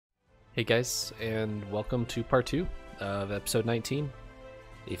Hey guys, and welcome to part 2 of episode 19.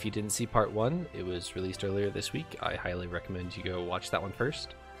 If you didn't see part 1, it was released earlier this week. I highly recommend you go watch that one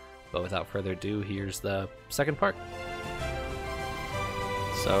first. But without further ado, here's the second part.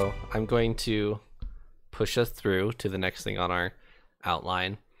 So I'm going to push us through to the next thing on our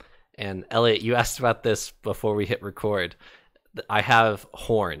outline. And Elliot, you asked about this before we hit record. I have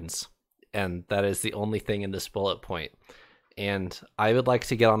horns, and that is the only thing in this bullet point. And I would like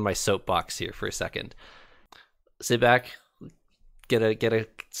to get on my soapbox here for a second. Sit back, get a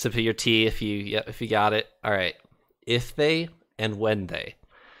sip of your tea if you got it. All right. If they and when they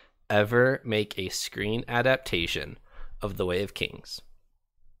ever make a screen adaptation of The Way of Kings,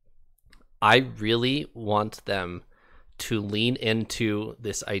 I really want them to lean into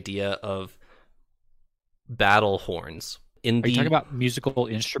this idea of battle horns. Are you talking about musical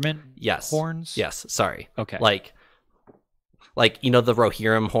instrument horns? Yes, sorry. Okay. Like you know the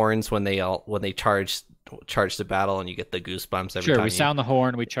Rohirrim horns when they charge the battle and you get the goosebumps every time. Sure, we sound the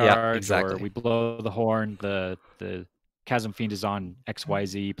horn, we charge, yeah, exactly. Or we blow the horn. The Chasm Fiend is on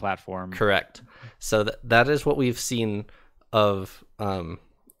XYZ platform. Correct. So that is what we've seen of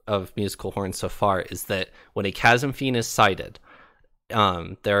musical horns so far, is that when a Chasm Fiend is sighted,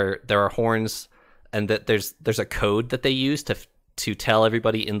 there are horns, and that there's a code that they use to tell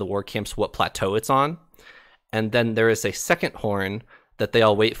everybody in the war camps what plateau it's on. And then there is a second horn that they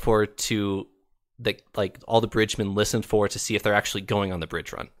all wait for all the bridgemen listen for to see if they're actually going on the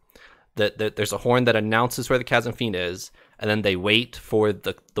bridge run. That there's a horn that announces where the Chasm Fiend is, and then they wait for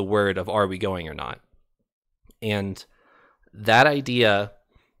the word of are we going or not. And that idea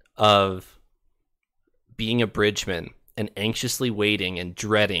of being a bridgeman and anxiously waiting and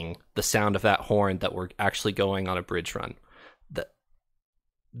dreading the sound of that horn that we're actually going on a bridge run,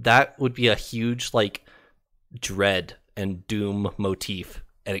 that would be a huge dread and doom motif.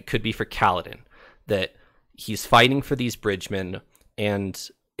 And it could be for Kaladin, that he's fighting for these bridgemen and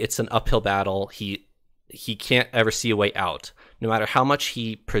it's an uphill battle. He can't ever see a way out. No matter how much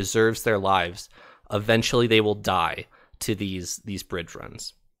he preserves their lives, eventually they will die to these bridge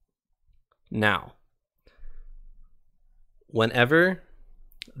runs. Now, whenever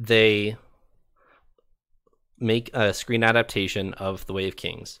they make a screen adaptation of The Way of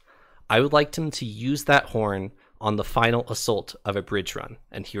Kings, I would like them to use that horn on the final assault of a bridge run,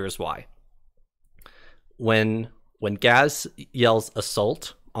 and here's why. When Gaz yells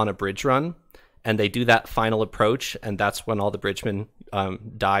assault on a bridge run, and they do that final approach, and that's when all the bridgemen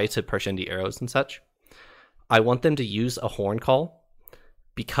die to Parshendi arrows and such, I want them to use a horn call,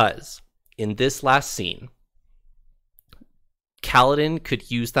 because in this last scene, Kaladin could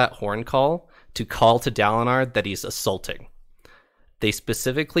use that horn call to call to Dalinar that he's assaulting. They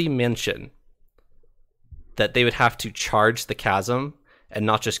specifically mention that they would have to charge the chasm and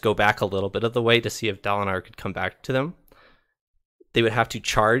not just go back a little bit of the way to see if Dalinar could come back to them. They would have to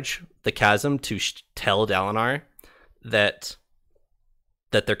charge the chasm to tell Dalinar that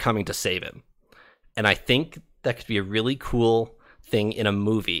they're coming to save him. And I think that could be a really cool thing in a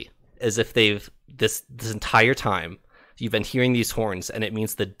movie, as if they've this entire time you've been hearing these horns and it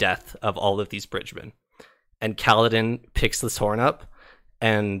means the death of all of these bridgemen. And Kaladin picks this horn up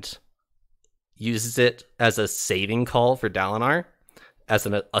and uses it as a saving call for Dalinar, as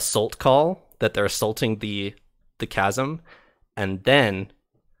an assault call, that they're assaulting the chasm. And then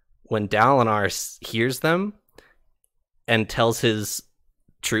when Dalinar hears them and tells his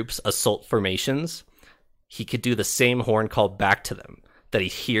troops assault formations, he could do the same horn call back to them, that he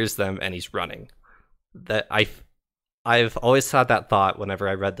hears them and he's running. That I've always had that thought whenever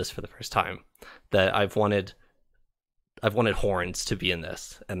I read this for the first time, that I've wanted horns to be in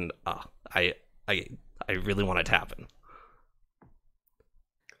this, and I really want it to happen.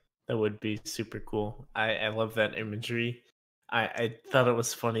 That would be super cool. I love that imagery. I thought it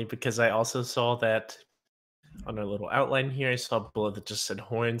was funny because I also saw that on our little outline here. I saw a bullet that just said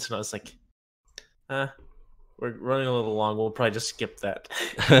horns, and I was like, we're running a little long. We'll probably just skip that.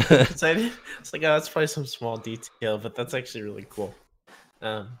 It's like, oh, that's probably some small detail, but that's actually really cool.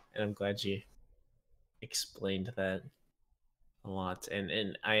 And I'm glad you explained that a lot.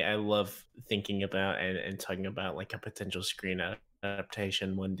 And I love thinking about and talking about like a potential screen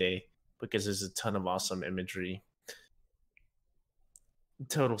adaptation one day, because there's a ton of awesome imagery.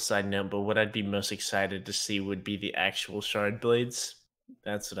 Total side note, but what I'd be most excited to see would be the actual shard blades.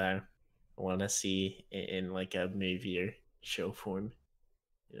 That's what I want to see in like a movie or show form.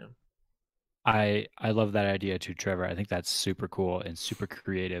 I love that idea too, Trevor. I think that's super cool and super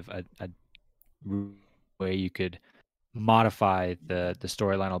creative. A way you could modify the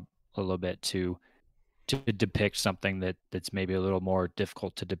storyline a little bit to to depict something that's maybe a little more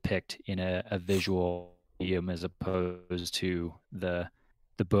difficult to depict in a visual medium as opposed to the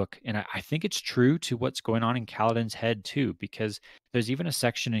book. And I think it's true to what's going on in Kaladin's head too, because there's even a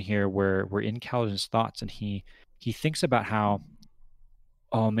section in here where we're in Kaladin's thoughts, and he thinks about how,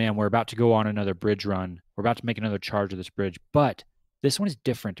 oh man, we're about to go on another bridge run. We're about to make another charge of this bridge, but this one is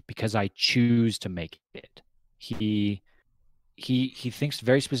different because I choose to make it. He thinks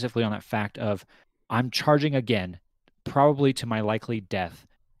very specifically on that fact of, I'm charging again, probably to my likely death,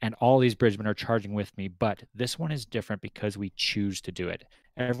 and all these bridgemen are charging with me, but this one is different because we choose to do it.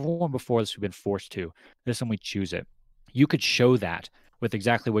 Everyone before this we've been forced to. This one we choose it. You could show that with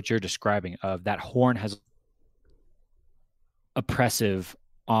exactly what you're describing, of that horn has oppressive,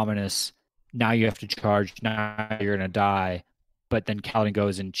 ominous, now you have to charge, now you're going to die. But then Kaladin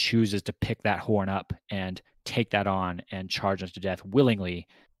goes and chooses to pick that horn up and take that on and charge us to death willingly.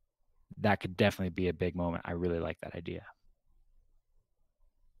 That could definitely be a big moment. I really like that idea.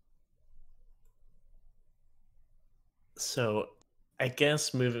 So I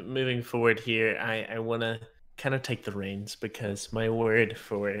guess moving forward here, I want to kind of take the reins, because my word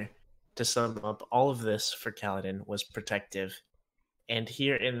for to sum up all of this for Kaladin was protective. And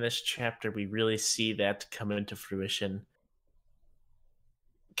here in this chapter, we really see that come into fruition,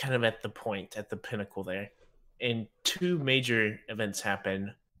 kind of at the point, at the pinnacle there. And two major events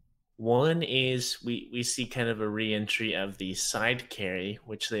happen. One is we see kind of a re-entry of the side carry,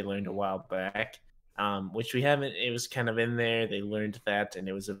 which they learned a while back, which we haven't. It was kind of in there. They learned that, and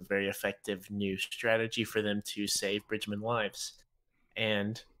it was a very effective new strategy for them to save Bridgman lives.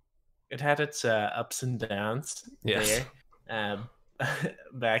 And it had its ups and downs Yes. there,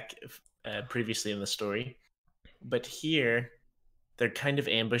 back previously in the story. But here, they're kind of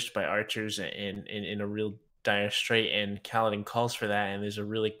ambushed by archers in a real dire strait, and Kaladin calls for that, and there's a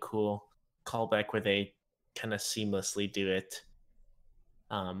really cool callback where they kind of seamlessly do it,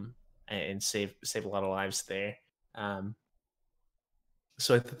 and save a lot of lives there.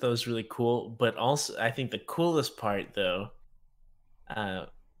 So I thought that was really cool. But also, I think the coolest part, though,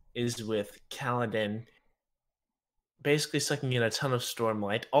 is with Kaladin basically sucking in a ton of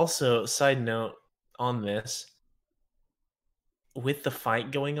Stormlight. Also, side note on this, with the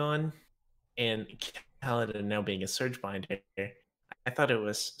fight going on and Kaladin now being a Surge Binder, I thought it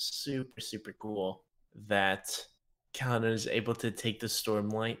was super, super cool that Kaladin is able to take the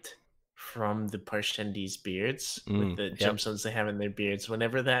Stormlight from the Parshendi's beards with the gemstones they have in their beards.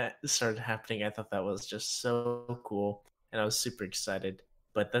 Whenever that started happening, I thought that was just so cool, and I was super excited.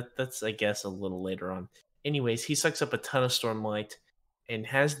 But that's I guess a little later on. Anyways, he sucks up a ton of Stormlight and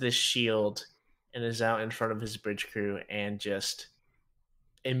has this shield and is out in front of his bridge crew and just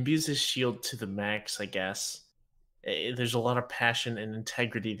imbues his shield to the max, I guess. There's a lot of passion and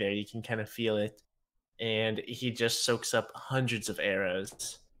integrity there. You can kind of feel it. And he just soaks up hundreds of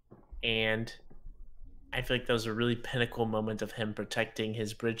arrows. And I feel like that was a really pinnacle moment of him protecting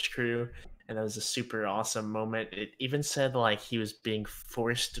his bridge crew. And that was a super awesome moment. It even said like he was being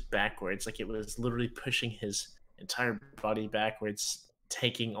forced backwards. Like it was literally pushing his entire body backwards,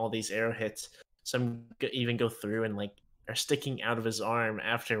 taking all these arrow hits. Some even go through and like are sticking out of his arm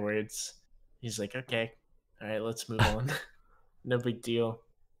afterwards. He's like, okay, all right, let's move on. No big deal.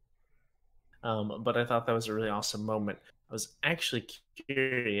 But I thought that was a really awesome moment. I was actually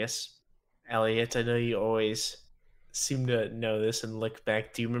curious, Elliot. I know you always seem to know this and look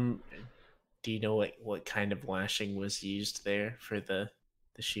back. Do you remember? Do you know what kind of lashing was used there for the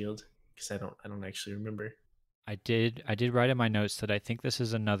shield? Because I don't actually remember. I did write in my notes that I think this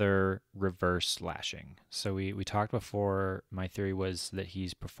is another reverse lashing. So we talked before, my theory was that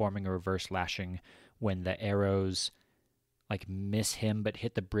he's performing a reverse lashing when the arrows like miss him but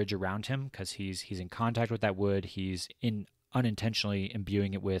hit the bridge around him, because he's in contact with that wood. He's unintentionally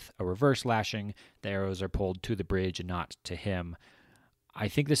imbuing it with a reverse lashing. The arrows are pulled to the bridge and not to him. I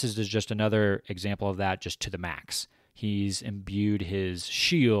think this is just another example of that, just to the max. He's imbued his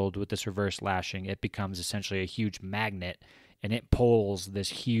shield with this reverse lashing. It becomes essentially a huge magnet, and it pulls this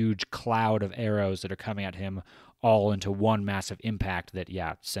huge cloud of arrows that are coming at him all into one massive impact that,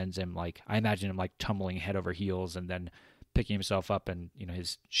 sends him like, I imagine him like tumbling head over heels and then picking himself up, and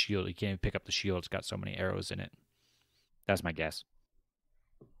his shield, he can't even pick up the shield. It's got so many arrows in it. That's my guess.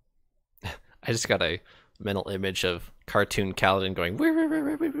 I just got a mental image of cartoon Kaladin going woo, woo,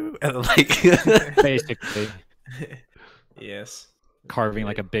 woo, woo, woo, and like basically yes, carving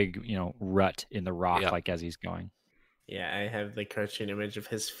like a big rut in the rock, like as he's going. Yeah, I have the cartoon image of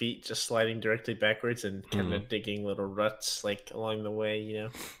his feet just sliding directly backwards and kind of digging little ruts like along the way.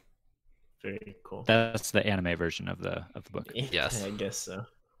 Very cool. That's the anime version of the book. Yes, I guess so.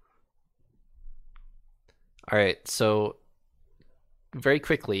 All right, so very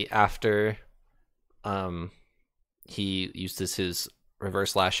quickly after um he uses his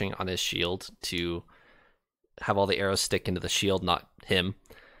reverse lashing on his shield to have all the arrows stick into the shield, not him,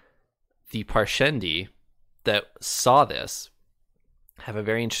 the Parshendi that saw this have a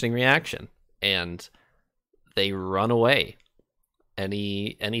very interesting reaction, and they run away.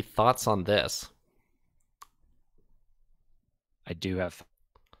 Any thoughts on this? I do have.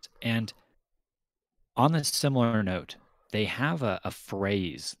 And on a similar note, they have a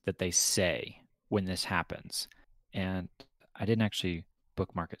phrase that they say when this happens. And I didn't actually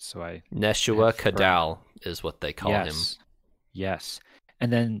bookmark it, so I Neshua have forgotten. Kadal is what they call him. Yes. Yes.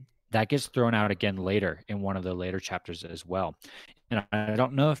 And then that gets thrown out again later in one of the later chapters as well. And I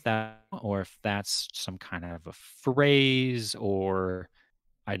don't know if that's some kind of a phrase, or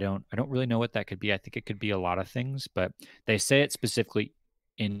I don't really know what that could be. I think it could be a lot of things, but they say it specifically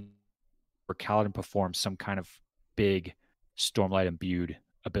in where Kaladin performs some kind of big Stormlight imbued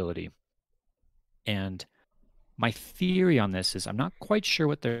ability. And my theory on this is I'm not quite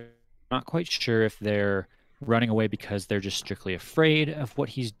sure if they're running away because they're just strictly afraid of what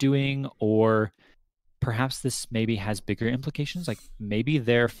he's doing, or perhaps this maybe has bigger implications. Like maybe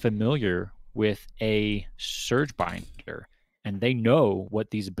they're familiar with a Surge Binder and they know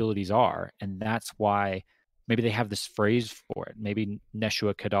what these abilities are, and that's why maybe they have this phrase for it. Maybe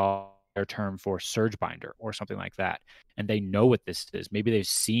Neshua Kadal, their term for Surge Binder or something like that, and they know what this is. Maybe they've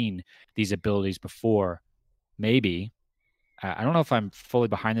seen these abilities before. Maybe I don't know if I'm fully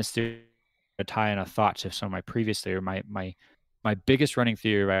behind this theory to tie in a thought to some of my previous theory. My biggest running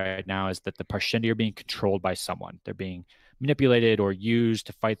theory right now is that the Parshendi are being controlled by someone. They're being manipulated or used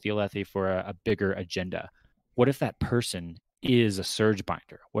to fight the Alethi for a bigger agenda. What if that person is a Surge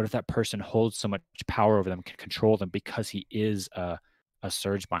Binder? What if that person holds so much power over them, can control them because he is a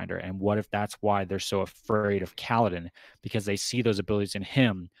Surge Binder? And what if that's why they're so afraid of Kaladin, because they see those abilities in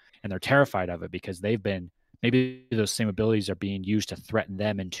him and they're terrified of it because maybe those same abilities are being used to threaten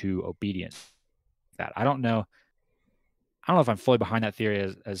them into obedience. That I don't know. I don't know if I'm fully behind that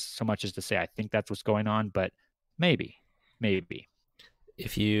theory as so much as to say I think that's what's going on, but maybe.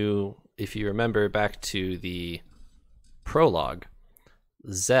 If you remember back to the prologue,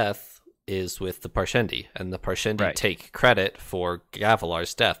 Szeth is with the Parshendi, and the Parshendi take credit for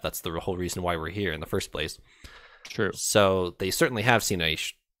Gavilar's death. That's the whole reason why we're here in the first place. True. So they certainly have seen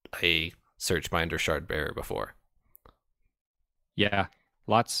a Surge Binder Shard Bearer before. Yeah,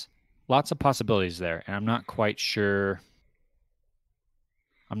 lots of possibilities there, and I'm not quite sure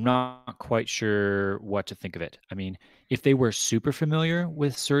what to think of it. I mean, if they were super familiar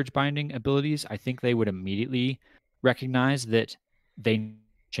with Surge Binding abilities, I think they would immediately recognize that they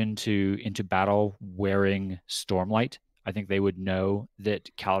into battle wearing Stormlight. I think they would know that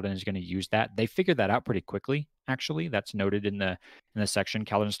Kaladin is going to use that. They figured that out pretty quickly, actually. That's noted in the section.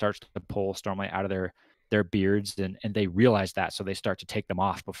 Kaladin starts to pull Stormlight out of their beards, and they realize that, so they start to take them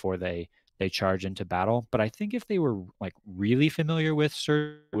off before they charge into battle. But I think if they were like really familiar with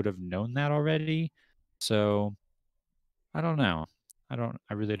Surge, would have known that already. So I don't know.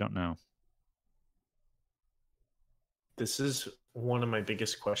 I really don't know. This is one of my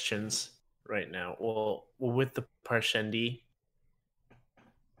biggest questions right now. Well, with the Parshendi,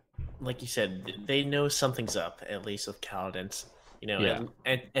 like you said, they know something's up, at least with Kaladin. You know,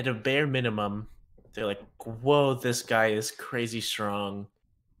 Yeah. at a bare minimum, they're like, whoa, this guy is crazy strong.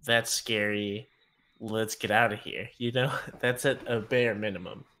 That's scary. Let's get out of here. You know, that's at a bare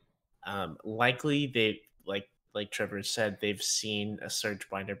minimum. Likely they like Trevor said, they've seen a Surge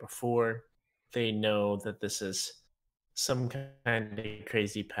Binder before. They know that this is some kind of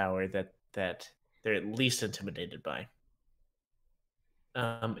crazy power that they're at least intimidated by.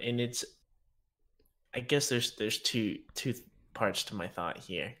 And it's, I guess there's two parts to my thought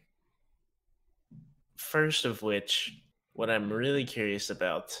here. First of which, what I'm really curious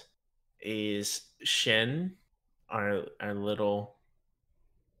about is Shen, our little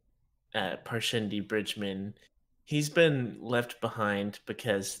Parshendi bridgeman. He's been left behind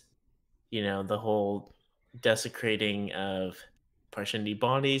because, you know, the whole desecrating of Parshendi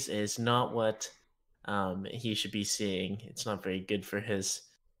bodies is not what he should be seeing. It's not very good for his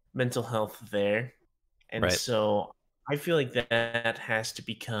mental health there. And so I feel like that has to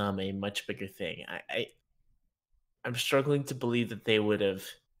become a much bigger thing. I'm struggling to believe that they would have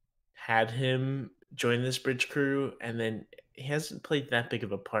had him join this bridge crew, and then he hasn't played that big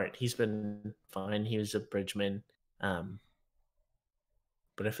of a part. He's been fine. He was a bridgeman.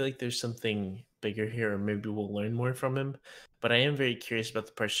 But I feel like there's something bigger here, or maybe we'll learn more from him. But I am very curious about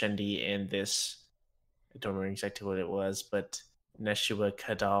the Parshendi and this. I don't remember exactly what it was, but Neshua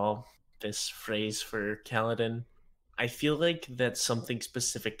Kadal this phrase for Kaladin. I feel like that's something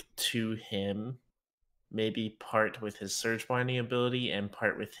specific to him, maybe part with his surge binding ability and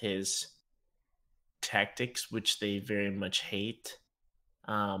part with his tactics, which they very much hate.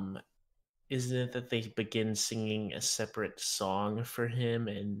 Isn't it that they begin singing a separate song for him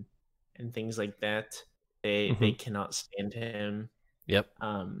and things like that? They cannot stand him. Yep.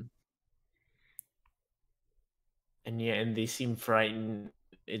 And yeah, and they seem frightened.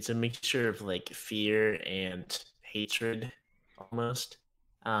 It's a mixture of like fear and hatred almost.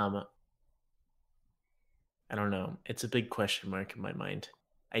 I don't know. It's a big question mark in my mind.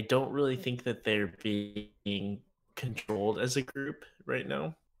 I don't really think that they're being controlled as a group right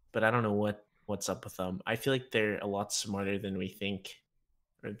now, but I don't know what's up with them. I feel like they're a lot smarter than we think,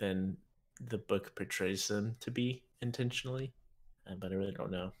 or than the book portrays them to be intentionally, but I really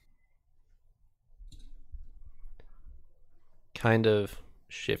don't know. Kind of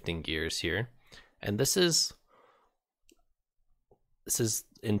shifting gears here, and this is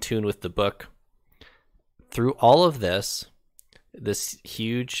in tune with the book. Through all of this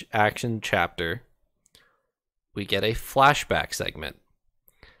huge action chapter, we get a flashback segment.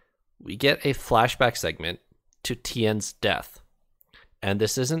 We get a flashback segment to Tien's death. And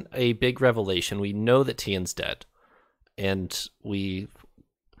this isn't a big revelation. We know that Tien's dead. And we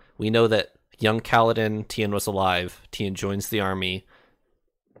know that young Kaladin, Tien was alive. Tien joins the army.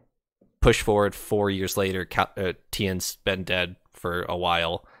 Push forward 4 years later, Tien's been dead for a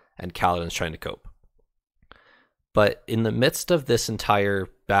while, and Kaladin's trying to cope. But in the midst of this entire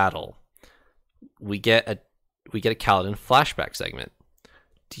battle, we get a Kaladin flashback segment.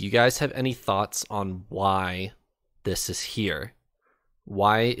 Do you guys have any thoughts on why this is here?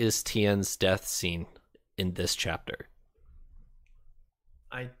 Why is Tien's death scene in this chapter?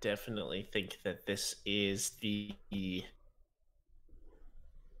 I definitely think that this is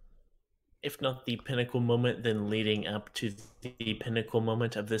if not the pinnacle moment, then leading up to the pinnacle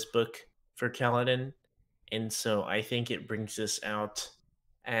moment of this book for Kaladin. And so I think it brings this out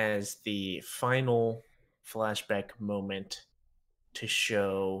as the final flashback moment to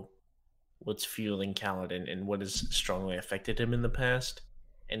show what's fueling Kaladin and what has strongly affected him in the past.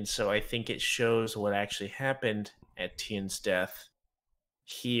 And so I think it shows what actually happened at Tien's death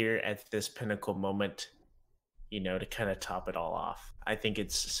here at this pinnacle moment, to kind of top it all off. I think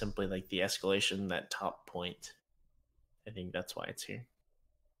it's simply like the escalation, that top point. I think that's why it's here.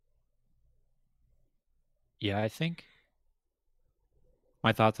 Yeah, I think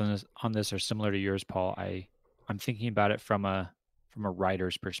my thoughts on this are similar to yours, Paul. I'm thinking about it from a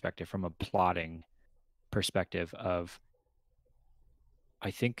writer's perspective, from a plotting perspective of I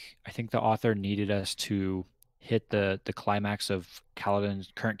think the author needed us to hit the climax of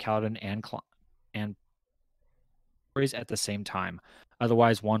current Kaladin and stories at the same time.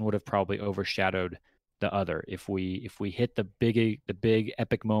 Otherwise, one would have probably overshadowed the other. If we hit the big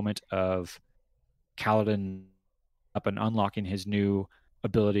epic moment of Kaladin up and unlocking his new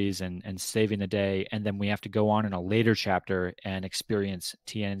abilities and saving the day, and then we have to go on in a later chapter and experience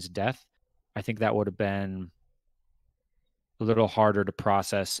Tien's death, I think that would have been a little harder to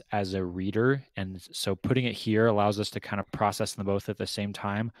process as a reader. And so putting it here allows us to kind of process them both at the same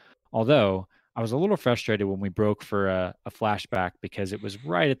time. Although I was a little frustrated when we broke for a flashback, because it was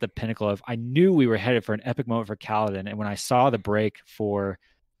right at the pinnacle of, I knew we were headed for an epic moment for Kaladin. And when I saw the break for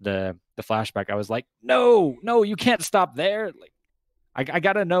the flashback, I was like, no, you can't stop there. Like, I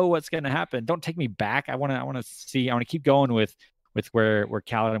gotta know what's gonna happen. Don't take me back. I want to keep going with where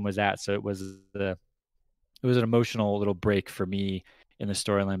Kaladin was at. So it was an emotional little break for me in the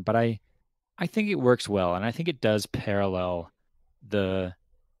storyline, but I think it works well, and I think it does parallel the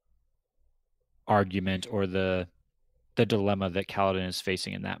argument or the dilemma that Kaladin is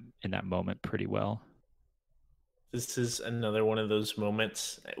facing in that moment pretty well. This is another one of those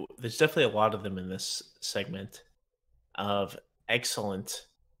moments. There's definitely a lot of them in this segment of excellent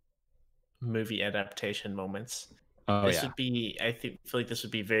movie adaptation moments. This would be, feel like this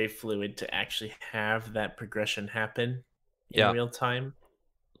would be very fluid to actually have that progression happen in real time,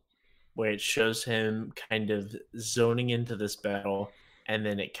 where it shows him kind of zoning into this battle, and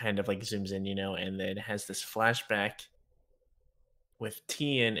then it kind of like zooms in, and then it has this flashback with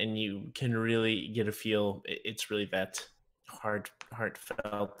Tien, and you can really get a feel. It's really that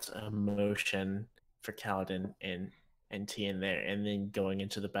heartfelt emotion for Kaladin and Tien there, and then going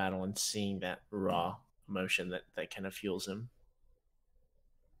into the battle and seeing that raw emotion that kind of fuels him.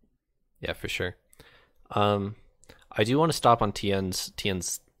 Yeah, for sure. I do want to stop on Tien's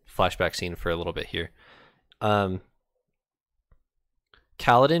flashback scene for a little bit here.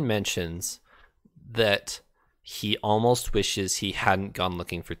 Kaladin mentions that he almost wishes he hadn't gone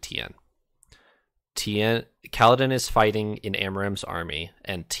looking for Tien. Kaladin is fighting in Amorim's army,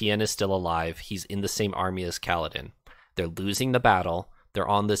 and Tien is still alive. He's in the same army as Kaladin. They're losing the battle. They're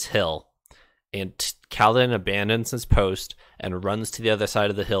on this hill, and Kaladin abandons his post and runs to the other side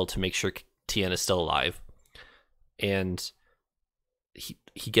of the hill to make sure Tien is still alive. And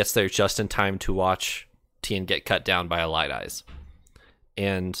he gets there just in time to watch Tien get cut down by a Light Eyes.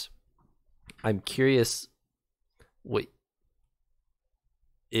 And I'm curious,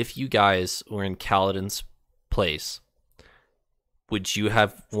 if you guys were in Kaladin's place, would you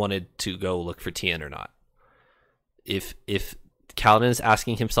have wanted to go look for Tien or not? If Kaladin is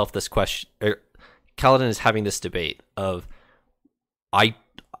asking himself this question, or Kaladin is having this debate of,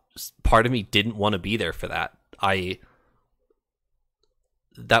 part of me didn't want to be there for that.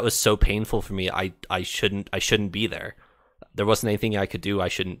 That was so painful for me. I shouldn't be there. There wasn't anything I could do. I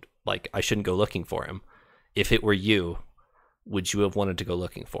shouldn't go looking for him. If it were you, would you have wanted to go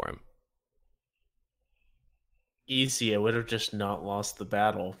looking for him? Easy. I would have just not lost the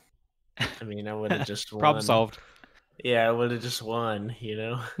battle. I mean, I would have just won. Problem solved. Yeah, I would have just won, you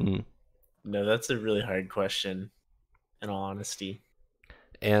know? Mm. No, that's a really hard question, in all honesty.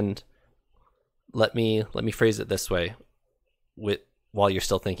 And let me phrase it this way, while you're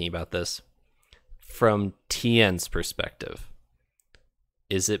still thinking about this. From Tien's perspective,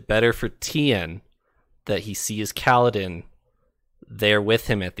 is it better for Tien that he sees Kaladin there with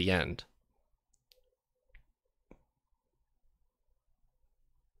him at the end?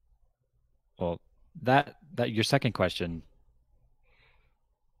 Well, that your second question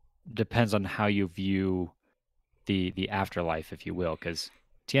depends on how you view the afterlife, if you will, because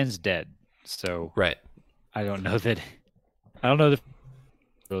Tien's dead. So right. I don't know that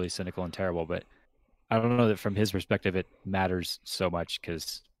really cynical and terrible, but I don't know that from his perspective it matters so much,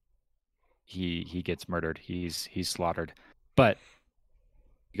 because he gets murdered. He's slaughtered. But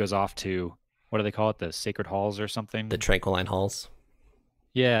he goes off to, what do they call it? The Sacred Halls or something? The Tranquiline Halls.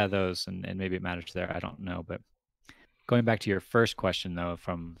 Yeah, those, and maybe it matters there. I don't know. But going back to your first question, though,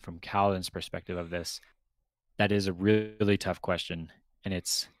 from Kaladin's perspective of this, that is a really, really tough question. And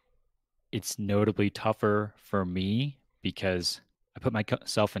it's notably tougher for me because I put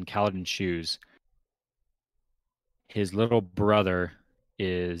myself in Kaladin's shoes. His little brother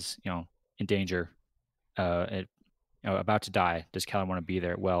is, in danger, about to die. Does Kaladin want to be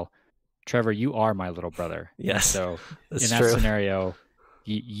there? Well, Trevor, you are my little brother. Yes. So in that scenario,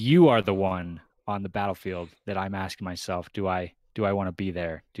 you are the one on the battlefield that I'm asking myself: Do I want to be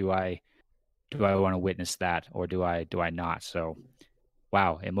there? Do I want to witness that, or do I not? So,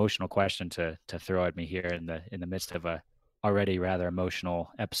 wow, emotional question to throw at me here in the midst of a already rather emotional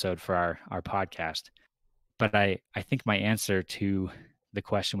episode for our podcast. But I think my answer to the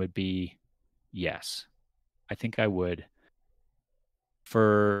question would be yes. I think I would,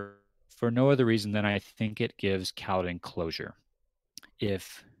 for no other reason than I think it gives Kaladin closure.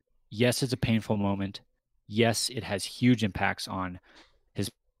 If, yes, it's a painful moment. Yes, it has huge impacts on his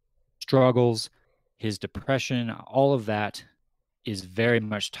struggles, his depression. All of that is very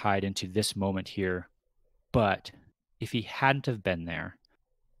much tied into this moment here. But if he hadn't have been there,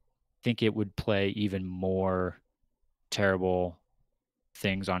 I think it would play even more terrible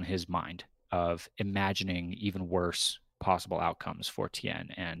things on his mind of imagining even worse possible outcomes for Tien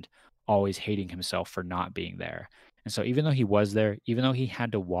and always hating himself for not being there. And so even though he was there, even though he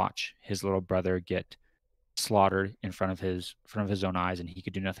had to watch his little brother get slaughtered in front of his own eyes and he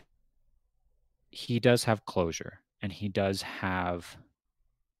could do nothing, he does have closure, and he does have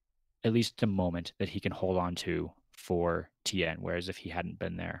at least a moment that he can hold on to for Tien, whereas if he hadn't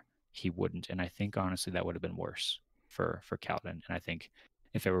been there, he wouldn't. And I think honestly that would have been worse for Kaladin. And I think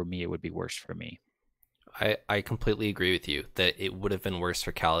if it were me, it would be worse for me. I completely agree with you that it would have been worse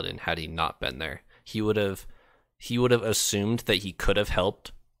for Kaladin had he not been there. He would have assumed that he could have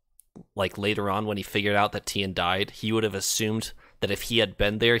helped. Like later on when he figured out that Tien died, he would have assumed that if he had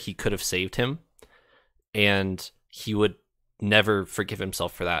been there, he could have saved him. And he would never forgive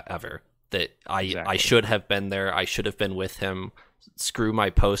himself for that ever. That I should have been there. I should have been with him. Screw my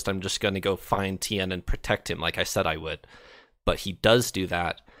post. I'm just going to go find Tien and protect him like I said I would. But he does do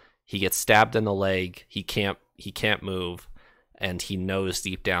that. He gets stabbed in the leg. He can't move, and he knows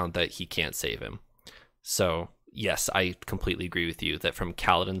deep down that he can't save him. So, yes, I completely agree with you that from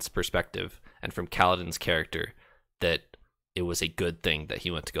Kaladin's perspective and from Kaladin's character, that it was a good thing that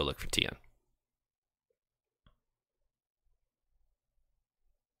he went to go look for Tien.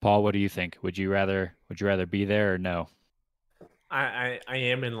 Paul, what do you think? Would you rather be there or no? I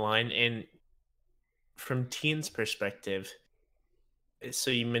am in line, and from Tien's perspective, so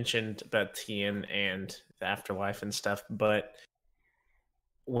you mentioned about Tien and the afterlife and stuff, but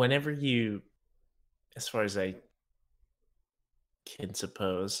whenever you as far as I can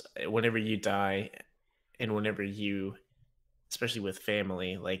suppose, whenever you die, and whenever you, especially with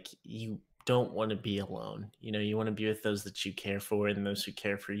family, like you don't want to be alone. You know, you want to be with those that you care for and those who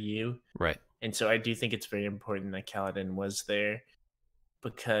care for you. Right. And so I do think it's very important that Kaladin was there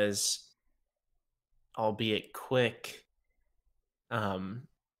because, albeit quick, um,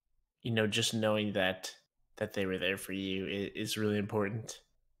 just knowing that they were there for you is really important.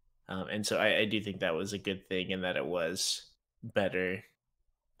 And so I do think that was a good thing, and that it was better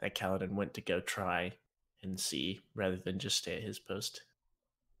that Kaladin went to go try and see rather than just stay at his post.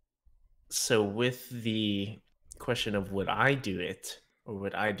 So with the question of would I do it or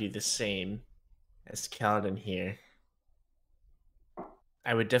would I do the same as Kaladin here,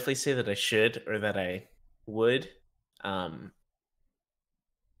 I would definitely say that I should or that I would. Um,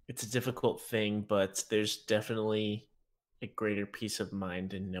 it's a difficult thing, but there's definitely a greater peace of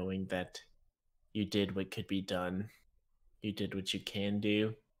mind in knowing that you did what could be done, you did what you can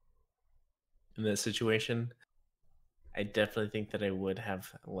do in that situation. I definitely think that I would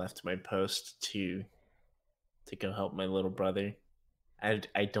have left my post to go help my little brother.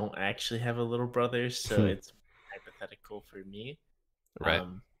 I don't actually have a little brother, so it's hypothetical for me. Right.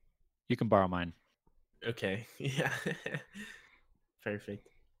 You can borrow mine. Okay. Yeah. Perfect.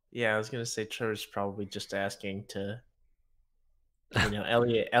 Yeah, I was gonna say Trevor's probably just asking to,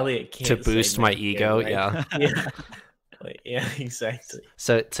 Elliot can't To boost say my no here, ego, right? yeah. Yeah. Yeah, exactly.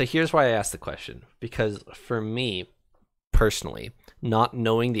 So here's why I asked the question. Because for me, personally, not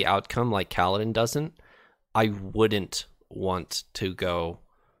knowing the outcome like Kaladin doesn't, I wouldn't want to go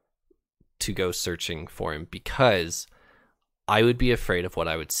searching for him because I would be afraid of what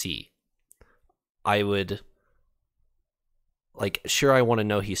I would see. I would, like, sure, I want to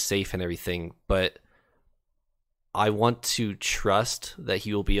know he's safe and everything, but I want to trust that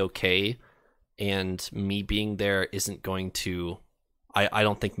he will be okay, and me being there isn't going to, I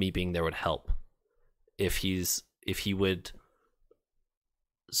don't think me being there would help. If he would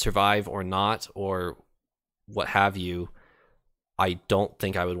survive or not, or what have you, I don't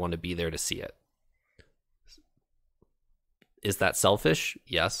think I would want to be there to see it. Is that selfish?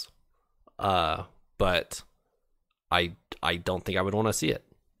 Yes. But I don't think I would want to see it.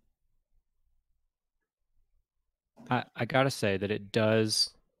 I gotta say that it does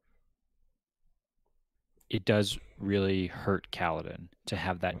really hurt Kaladin to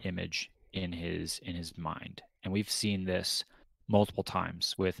have that image in his mind. And we've seen this multiple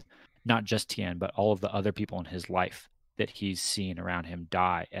times with not just Tien, but all of the other people in his life that he's seen around him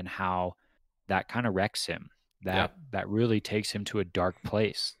die, and how that kind of wrecks him. That really takes him to a dark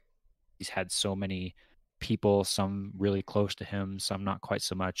place. He's had so many people, some really close to him, some not quite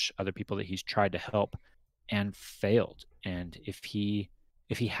so much, other people that he's tried to help and failed. And if he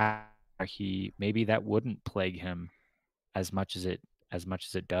had, he maybe that wouldn't plague him as much as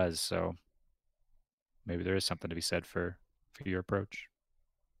it does. So maybe there is something to be said for your approach.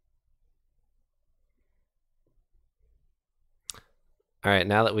 All right,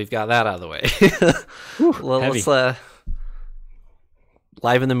 now that we've got that out of the way, let's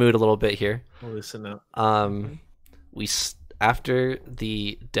liven the mood a little bit here. Listen up. After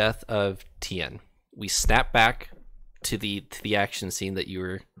the death of Tien, we snap back to the action scene that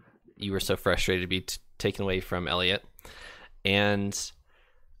you were so frustrated to be taken away from Elliot, and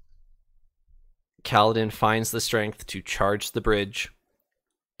Kaladin finds the strength to charge the bridge,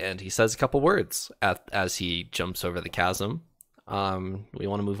 and he says a couple words as he jumps over the chasm. We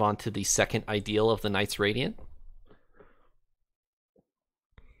want to move on to the second ideal of the Knights Radiant.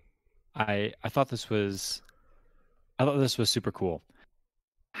 I thought this was super cool.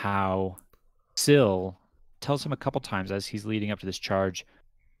 How Syl tells him a couple times as he's leading up to this charge,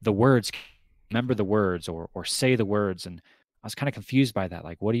 the words, remember the words, or say the words. And I was kind of confused by that.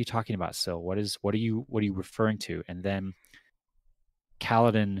 Like, what are you talking about, Syl? What are you referring to? And then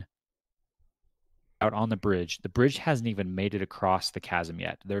Kaladin out on the bridge. The bridge hasn't even made it across the chasm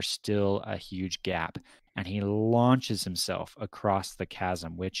yet. There's still a huge gap. And he launches himself across the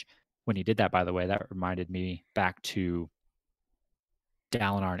chasm, which, when he did that, by the way, that reminded me back to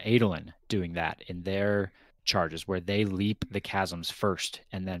Dalinar and Adolin doing that in their charges, where they leap the chasms first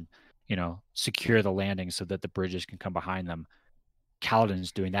and then, secure the landing so that the bridges can come behind them.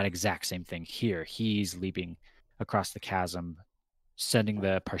 Kaladin's doing that exact same thing here. He's leaping across the chasm, sending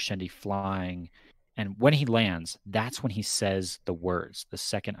the Parshendi flying. And when he lands, that's when he says the words, the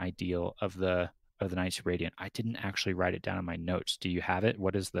second ideal of the Knights Radiant. I didn't actually write it down in my notes. Do you have it?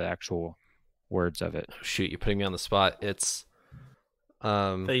 What is the actual words of it? Oh, shoot, you're putting me on the spot. It's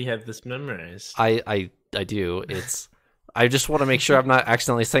I thought you had this memorized. I do. It's I just want to make sure I'm not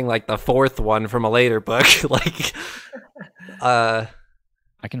accidentally saying like the fourth one from a later book. Like, I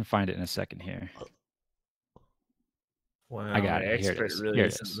can find it in a second here. Wow, I got my it. Here it expert is. really Here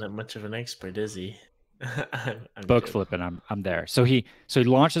it isn't is. that much of an expert, is he? I'm Book good. flipping. I'm there. So he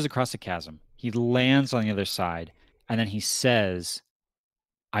launches across the chasm. He lands on the other side, and then he says,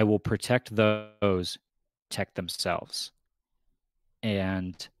 "I will protect those protect themselves."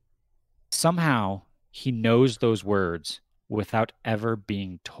 And somehow he knows those words without ever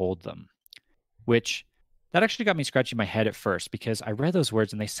being told them, which that actually got me scratching my head at first because I read those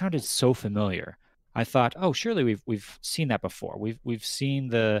words and they sounded so familiar. I thought, oh, surely we've seen that before. We've seen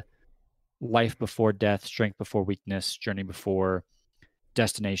the life before death, strength before weakness, journey before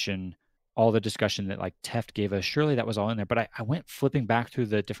destination, all the discussion that like Teft gave us. Surely that was all in there. But I went flipping back through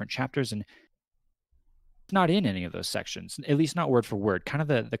the different chapters and it's not in any of those sections, at least not word for word. Kind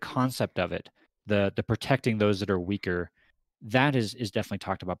of the concept of it, the protecting those that are weaker, that is definitely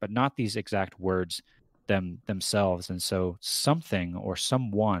talked about, but not these exact words themselves. And so something or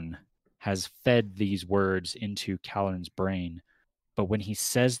someone has fed these words into Kaladin's brain. But when he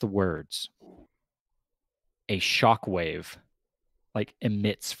says the words, a shockwave like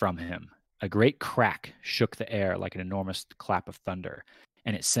emits from him. A great crack shook the air like an enormous clap of thunder,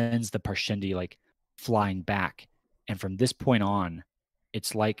 and it sends the Parshendi like flying back. And from this point on,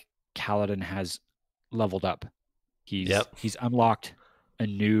 it's like Kaladin has leveled up. He's unlocked a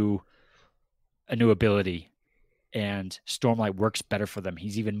new ability, and Stormlight works better for them.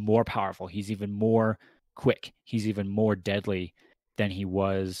 He's even more powerful. He's even more quick. He's even more deadly than he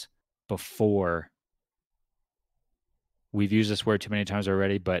was before. We've used this word too many times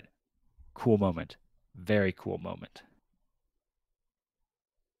already, but cool moment. Very cool moment.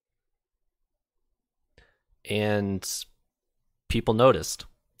 And people noticed.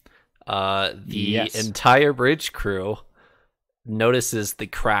 The Yes. entire bridge crew notices the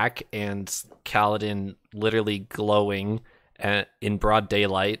crack and Kaladin literally glowing in broad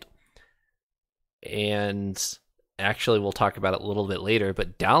daylight. And actually, we'll talk about it a little bit later,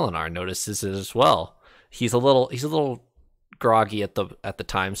 but Dalinar notices it as well. He's a little groggy at the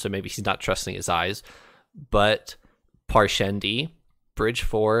time, so maybe he's not trusting his eyes. But Parshendi, Bridge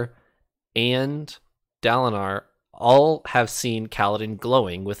 4, and Dalinar all have seen Kaladin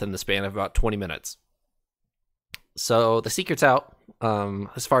glowing within the span of about 20 minutes. So the secret's out.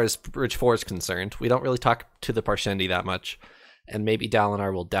 As far as Bridge 4 is concerned, we don't really talk to the Parshendi that much, and maybe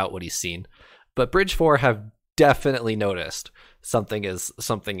Dalinar will doubt what he's seen. But Bridge 4 have definitely noticed something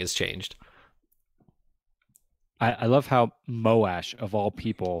is changed. I love how Moash, of all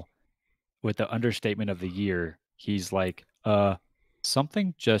people, with the understatement of the year, he's like,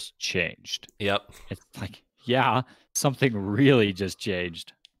 something just changed. Yep. It's like, yeah, something really just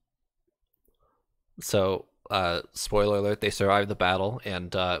changed. So, spoiler alert, they survive the battle,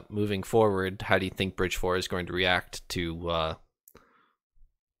 and moving forward, how do you think Bridge 4 is going to react to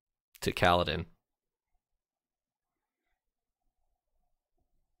Kaladin?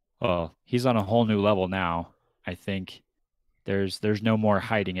 Well, he's on a whole new level now. I think there's no more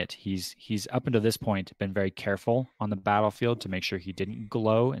hiding it. He's up until this point been very careful on the battlefield to make sure he didn't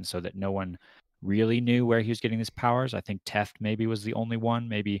glow, and so that no one really knew where he was getting his powers. I think Teft maybe was the only one.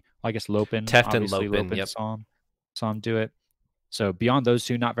 Maybe, well, I guess Lopen. Teft and Obviously, Lopen, yep. saw him do it. So beyond those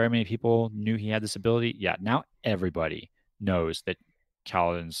two, not very many people knew he had this ability. Yeah, now everybody knows that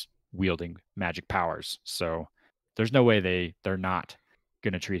Kaladin's wielding magic powers. So there's no way they're not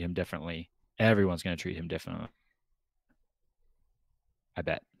going to treat him differently. Everyone's going to treat him differently. I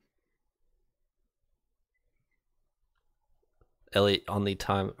bet. Elliot, on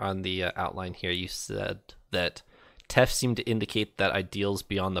the outline here, you said that Teft seemed to indicate that ideals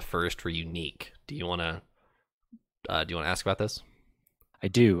beyond the first were unique. Do you want to ask about this? I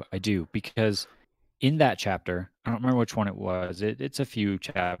do, because in that chapter, I don't remember which one it was. It's a few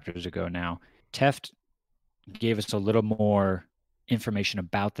chapters ago now. Teft gave us a little more information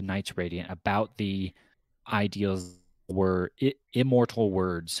about the Knights Radiant, about the ideals were immortal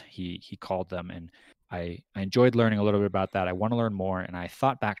words, he called them, and I enjoyed learning a little bit about that. I want to learn more, and I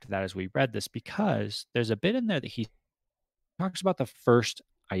thought back to that as we read this because there's a bit in there that he talks about the first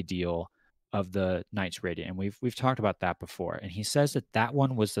ideal of the Knights Radiant, and we've talked about that before. And he says that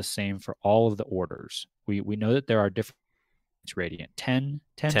one was the same for all of the orders. We know that there are different Knights Radiant, 10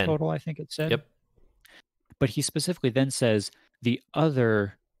 total, I think it said. Yep. But he specifically then says he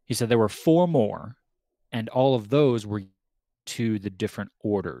said there were 4 more, and all of those were to the different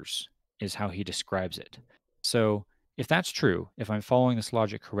orders, is how he describes it. So if that's true, if I'm following this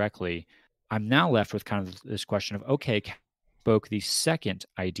logic correctly, I'm now left with kind of this question of, okay, spoke the second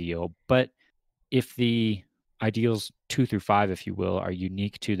ideal, but if the ideals 2 through 5, if you will, are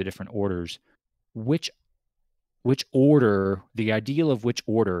unique to the different orders. Which order, the ideal of which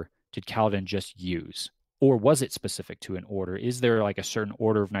order did Kaladin just use? Or was it specific to an order? Is there like a certain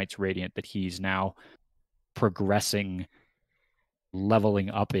order of Knights Radiant that he's now progressing, leveling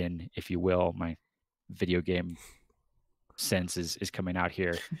up in, if you will? My video game sense is coming out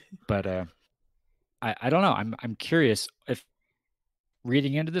here. But I don't know. I'm curious if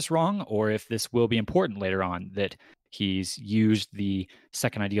reading into this wrong, or if this will be important later on, that he's used the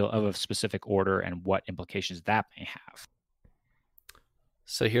second ideal of a specific order and what implications that may have.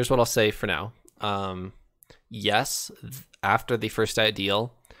 So here's what I'll say for now. Yes, after the first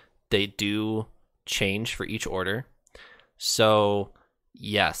ideal, they do change for each order. So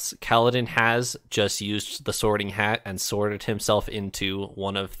yes, Kaladin has just used the sorting hat and sorted himself into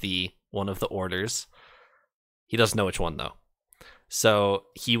one of the orders. He doesn't know which one though. So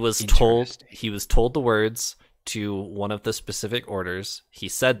he was told the words to one of the specific orders. He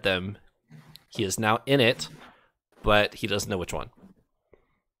said them. He is now in it, but he doesn't know which one.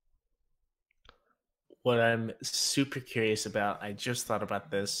 What I'm super curious about, I just thought about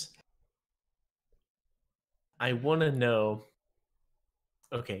this. I want to know.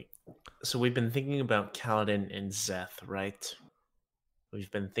 Okay, so we've been thinking about Kaladin and Szeth, right?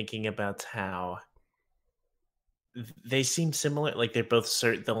 We've been thinking about how they seem similar. Like they're both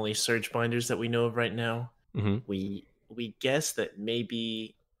the only surge binders that we know of right now. Mm-hmm. We guess that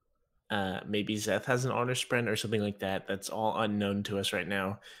maybe Szeth has an honor sprint or something like that. That's all unknown to us right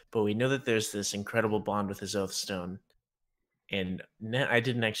now. But we know that there's this incredible bond with his Oathstone. And I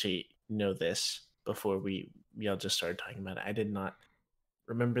didn't actually know this before we all just started talking about it. I did not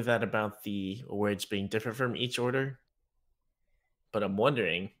remember that about the words being different from each order. But I'm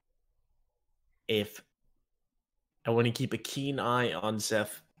wondering if I want to keep a keen eye on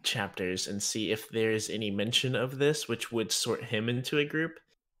Szeth chapters and see if there's any mention of this, which would sort him into a group.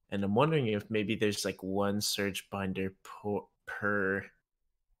 And I'm wondering if maybe there's like one surge binder per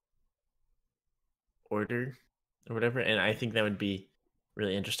order or whatever. And I think that would be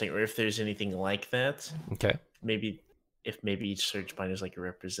really interesting. Or if there's anything like that. Okay. Maybe each surge binder is like a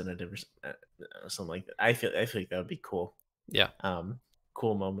representative or something like that. I feel like that would be cool. Yeah.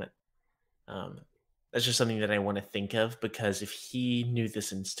 Cool moment. That's just something that I want to think of, because if he knew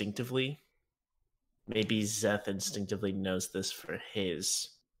this instinctively, maybe Szeth instinctively knows this for his.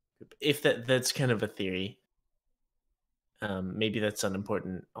 If that's kind of a theory, maybe that's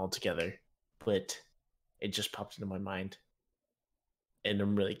unimportant altogether, but it just popped into my mind, and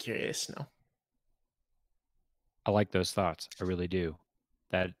I'm really curious now. I like those thoughts. I really do.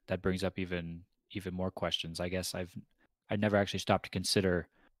 That brings up even more questions. I guess I never actually stopped to consider,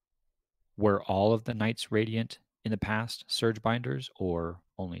 were all of the Knights Radiant in the past surge binders, or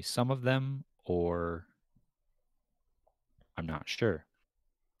only some of them, or I'm not sure.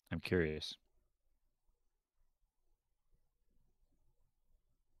 I'm curious.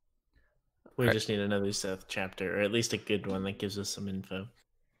 We just need another Szeth chapter, or at least a good one that gives us some info.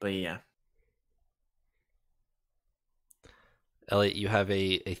 But yeah. Elliot, you have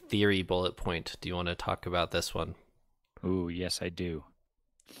a theory bullet point. Do you want to talk about this one? Ooh, yes, I do.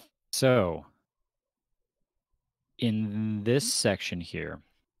 So, in this section here,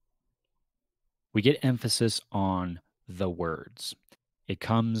 we get emphasis on the words. It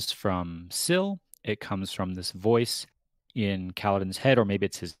comes from Syl. It comes from this voice in Kaladin's head, or maybe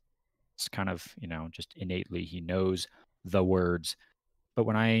it's kind of, just innately he knows the words. But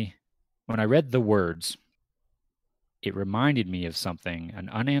when I read the words, it reminded me of something, an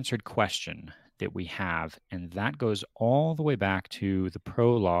unanswered question that we have, and that goes all the way back to the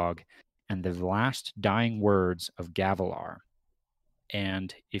prologue and the last dying words of Gavilar.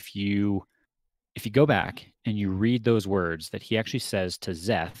 And if you go back and you read those words that he actually says to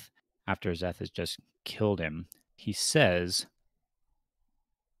Szeth after Szeth has just killed him, he says,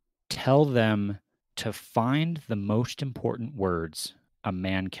 "Tell them to find the most important words a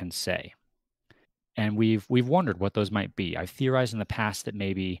man can say." And we've wondered what those might be. I've theorized in the past that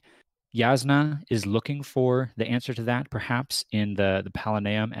maybe Jasnah is looking for the answer to that, perhaps in the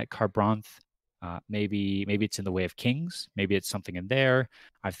Palanaeum at Kharbranth. Maybe it's in the Way of Kings. Maybe it's something in there.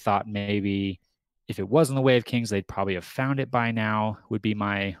 I've thought maybe if it was in the Way of Kings, they'd probably have found it by now. Would be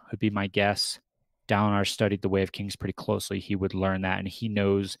my guess. Dalinar studied the Way of Kings pretty closely. He would learn that, and he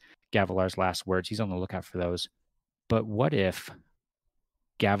knows Gavilar's last words. He's on the lookout for those. But what if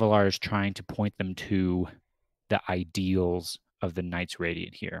Gavilar is trying to point them to the ideals of the Knights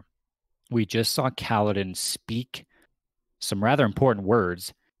Radiant here? We just saw Kaladin speak some rather important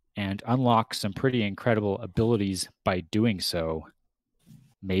words and unlock some pretty incredible abilities by doing so.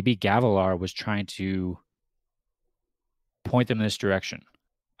 Maybe Gavilar was trying to point them in this direction.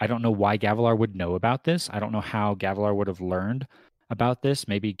 I don't know why Gavilar would know about this. I don't know how Gavilar would have learned about this.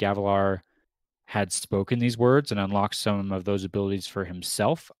 Maybe Gavilar had spoken these words and unlocked some of those abilities for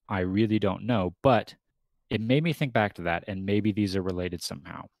himself. I really don't know, but it made me think back to that, and maybe these are related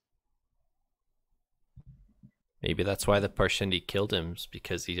somehow. Maybe that's why the Parshendi killed him, is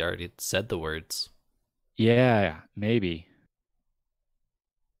because he already said the words. Yeah, maybe.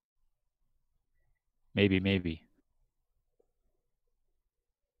 Maybe.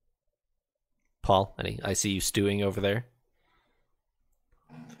 Paul, I see you stewing over there.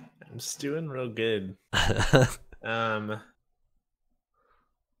 I'm stewing real good.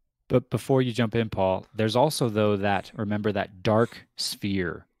 But before you jump in, Paul, there's also, though, remember that dark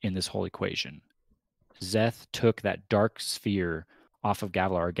sphere in this whole equation. Szeth took that dark sphere off of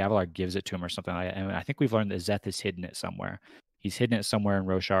Gavilar, or Gavilar gives it to him or something like that. And I think we've learned that Szeth has hidden it somewhere. He's hidden it somewhere in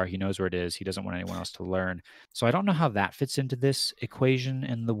Roshar. He knows where it is. He doesn't want anyone else to learn. So I don't know how that fits into this equation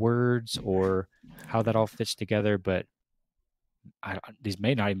and the words, or how that all fits together, but these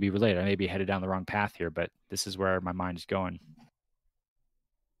may not even be related. I may be headed down the wrong path here, but this is where my mind is going.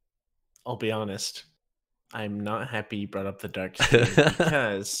 I'll be honest. I'm not happy you brought up the dark sphere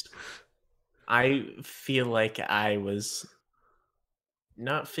because I feel like I was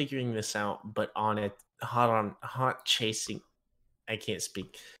not figuring this out, but on it, hot chasing. I can't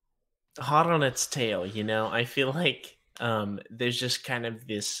speak. Hot on its tail, you know? I feel like there's just kind of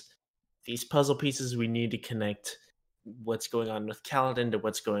these puzzle pieces we need to connect what's going on with Kaladin to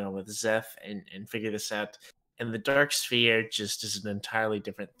what's going on with Szeth and figure this out. And the dark sphere just is an entirely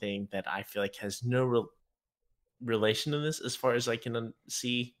different thing that I feel like has no relation to this as far as I can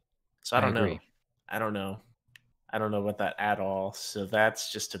see. So I don't know. I don't know about that at all. So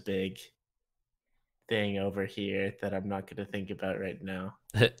that's just a big thing over here that I'm not going to think about right now.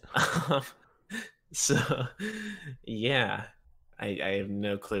 So yeah, I have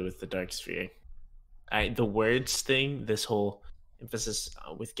no clue with the dark sphere. The words thing, this whole emphasis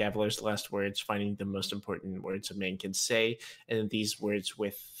with Gavilar's last words, finding the most important words a man can say, and these words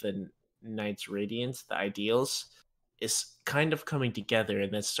with the Knight's Radiance, the ideals, is kind of coming together,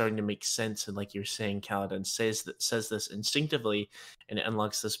 and that's starting to make sense. And like you're saying, Kaladin says this instinctively, and it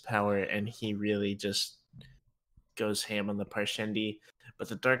unlocks this power, and he really just goes ham on the Parshendi. But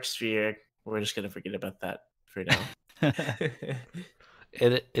the Dark Sphere, we're just going to forget about that for now.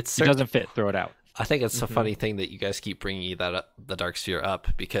 It doesn't fit. Throw it out. I think it's a funny thing that you guys keep bringing the Dark Sphere up,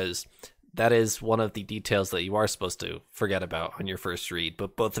 because that is one of the details that you are supposed to forget about on your first read.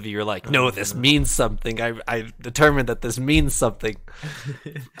 But both of you are like, no, this means something. I've determined that this means something.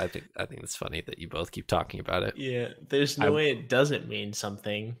 I think it's funny that you both keep talking about it. Yeah, there's no way it doesn't mean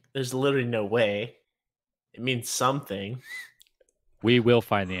something. There's literally no way. It means something. We will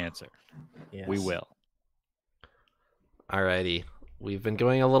find the answer. Yes. We will. Alrighty. We've been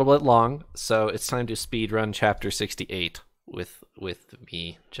going a little bit long, so it's time to speed run chapter 68 with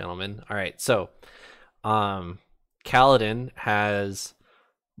me, gentlemen. All right, so Kaladin has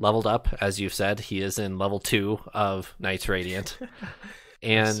leveled up, as you've said. He is in level 2 of Knight's Radiant.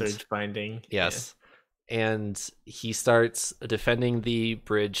 And Surge binding. Yes. Yeah. And he starts defending the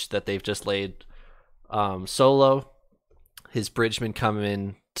bridge that they've just laid solo. His bridgemen come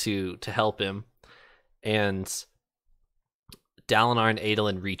in to help him, and Dalinar and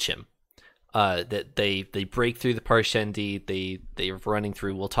Adolin reach him. That they break through the Parshendi. They're running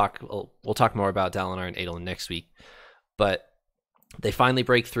through. We'll talk more about Dalinar and Adolin next week, but they finally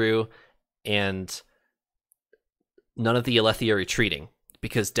break through, and none of the Alethi are retreating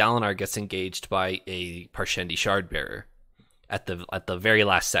because Dalinar gets engaged by a Parshendi Shardbearer at the very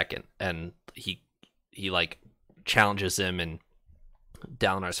last second, and he like challenges him, and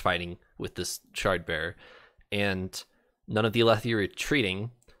Dalinar's fighting with this Shardbearer, and none of the Alethi are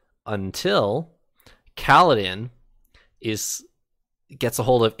retreating until Kaladin gets a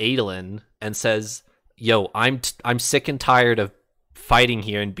hold of Adolin and says, "Yo, I'm sick and tired of fighting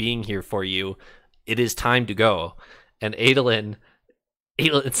here and being here for you. It is time to go." And Adolin's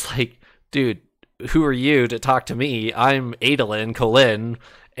like, "Dude, who are you to talk to me? I'm Adolin Kholin,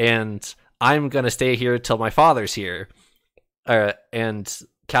 and I'm gonna stay here till my father's here." And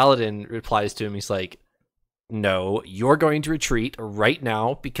Kaladin replies to him. He's like, "No, you're going to retreat right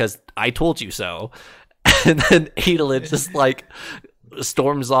now because I told you so." And then Adolin just like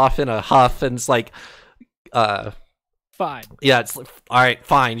storms off in a huff, and it's like, fine. Yeah, it's like, all right,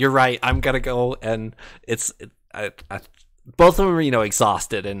 fine, you're right. I'm gonna go, and both of them are,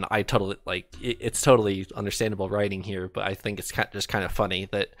 exhausted, and I totally it's totally understandable writing here, but I think it's just kind of funny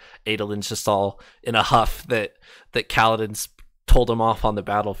that Adolin's just all in a huff that Kaladin's told him off on the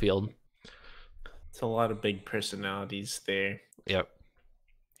battlefield. It's a lot of big personalities there, Yep.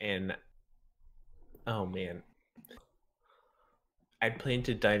 and oh man, I plan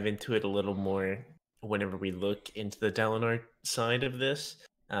to dive into it a little more whenever we look into the Dalinar side of this.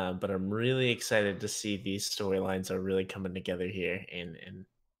 But I'm really excited to see these storylines are really coming together here, and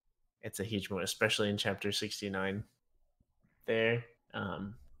it's a huge moment, especially in chapter 69. There,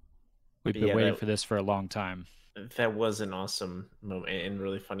 We've but been yeah, waiting for this for a long time. that was an awesome moment and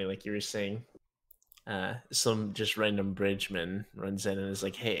really funny, like you were saying. Some just random bridgeman runs in and is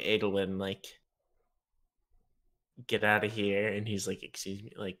like, "Hey, Adolin, like, get out of here!" And he's like, "Excuse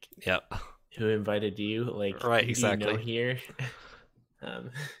me, like, Yep. who invited you? Like, Right, who do you know exactly. here?"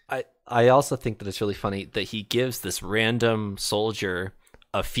 um, I also think that it's really funny that he gives this random soldier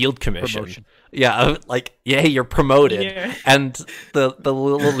a field commission. Promotion. Yeah, like, yeah, you're promoted. Yeah. And the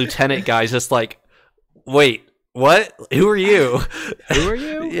little lieutenant guy's just like, wait, what? Who are you? Who are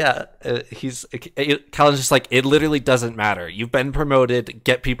you? Yeah, Kaladin's just like, it literally doesn't matter. You've been promoted.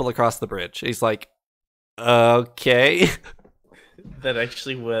 Get people across the bridge. He's like, okay. That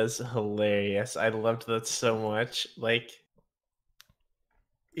actually was hilarious. I loved that so much. Like,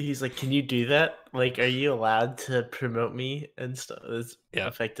 he's like, "Can you do that? Like, are you allowed to promote me and stuff?" That's Yeah.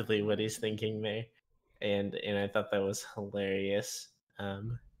 effectively what he's thinking there, and I thought that was hilarious.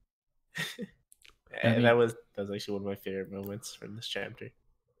 And that was actually one of my favorite moments from this chapter.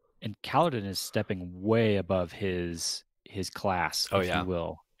 And Kaladin is stepping way above his class, Oh, if yeah. you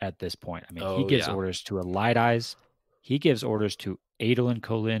will, at this point. I mean, Oh, he gives yeah. orders to Light Eyes. He gives orders to Adolin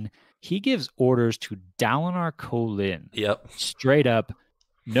Kholin. He gives orders to Dalinar Kholin. Yep. Straight up,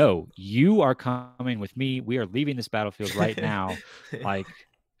 no, you are coming with me. We are leaving this battlefield right now. Like,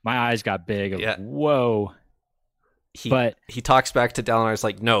 my eyes got big. Yeah. Whoa. He talks back to Dalinar's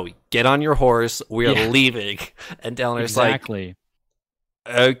like, no, get on your horse. We are leaving. And Dalinar's exactly.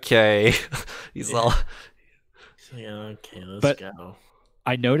 like, okay. He's all... He's like, okay, let's go.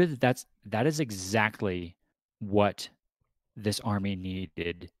 I noted that is exactly what this army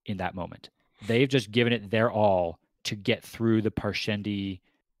needed in that moment. They've just given it their all to get through the Parshendi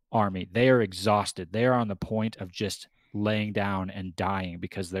army. They are exhausted. They are on the point of just laying down and dying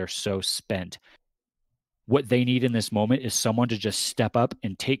because they're so spent. What they need in this moment is someone to just step up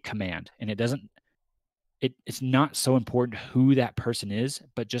and take command. And it's not so important who that person is,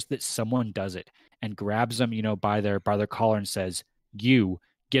 but just that someone does it and grabs them, by their collar and says, "You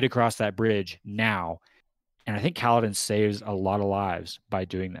get across that bridge now." And I think Kaladin saves a lot of lives by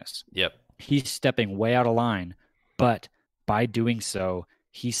doing this. Yep. He's stepping way out of line, but by doing so,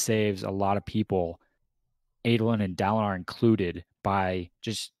 he saves a lot of people, Adolin and Dalinar included, by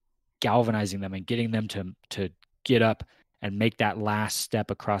just galvanizing them and getting them to get up and make that last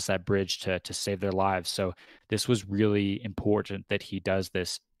step across that bridge to save their lives. So this was really important that he does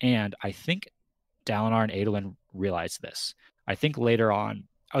this. And I think Dalinar and Adolin realized this. I think later on,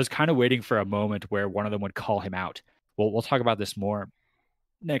 I was kind of waiting for a moment where one of them would call him out. Well, we'll talk about this more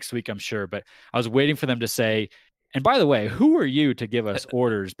next week, I'm sure, but I was waiting for them to say, "And by the way, who are you to give us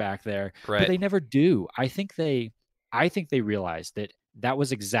orders back there?" Right. But they never do. I think they realized that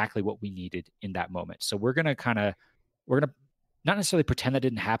was exactly what we needed in that moment. So we're going to not necessarily pretend that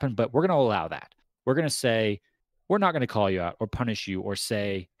didn't happen, but we're going to allow that. We're going to say, we're not going to call you out or punish you or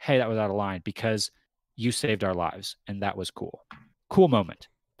say, "Hey, that was out of line," because you saved our lives. And that was cool. Cool moment.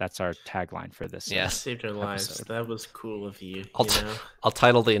 That's our tagline for this. Yes. Saved our lives. Episode. That was cool of you. I'll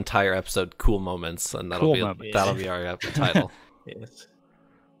title the entire episode "Cool Moments," and that'll be our title. Yes.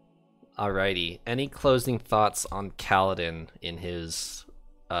 Alrighty. Any closing thoughts on Kaladin in his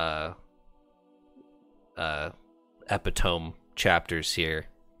epitome chapters here?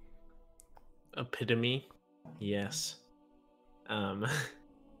 Epitome, yes. I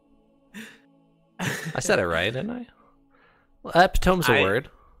said it right, didn't I? Well, epitome's a word.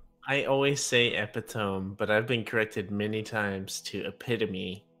 I always say epitome, but I've been corrected many times to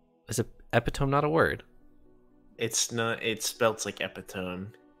epitome. Is epitome not a word? It's not. It spells like epitome,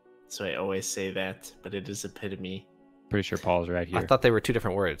 so I always say that, but it is epitome. Pretty sure Paul's right here. I thought they were two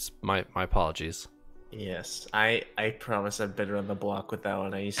different words. My apologies. Yes, I promise I'm better on the block with that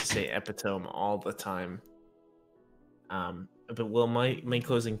one. I used to say epitome all the time. But well, my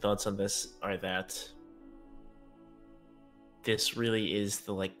closing thoughts on this are that this really is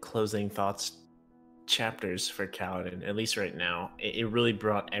the closing thoughts chapters for Kaladin, at least right now. It really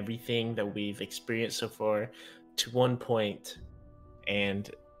brought everything that we've experienced so far to one point, and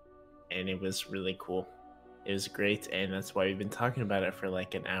it was really cool. It was great, and that's why we've been talking about it for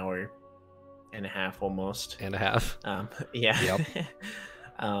an hour and a half almost. And a half. Yeah. Yep.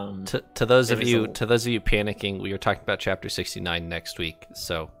 To those of you panicking, we are talking about chapter 69 next week,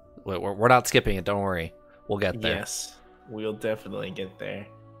 so We're not skipping it. Don't worry. We'll get there. Yes, we'll definitely get there.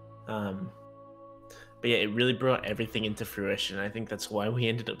 But yeah, it really brought everything into fruition. I think that's why we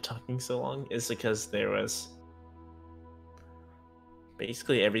ended up talking so long, is because there was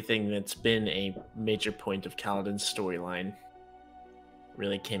basically everything that's been a major point of Kaladin's storyline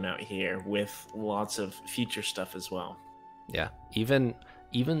really came out here, with lots of future stuff as well. Yeah, even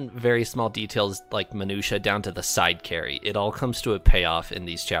very small details like minutia down to the side carry, it all comes to a payoff in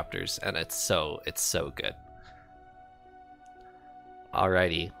these chapters, and it's so good.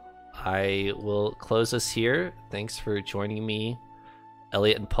 Alrighty, I will close us here. Thanks for joining me,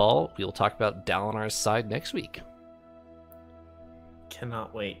 Elliot and Paul. We will talk about Dalinar's side next week.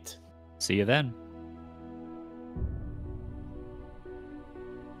 Cannot wait. See you then.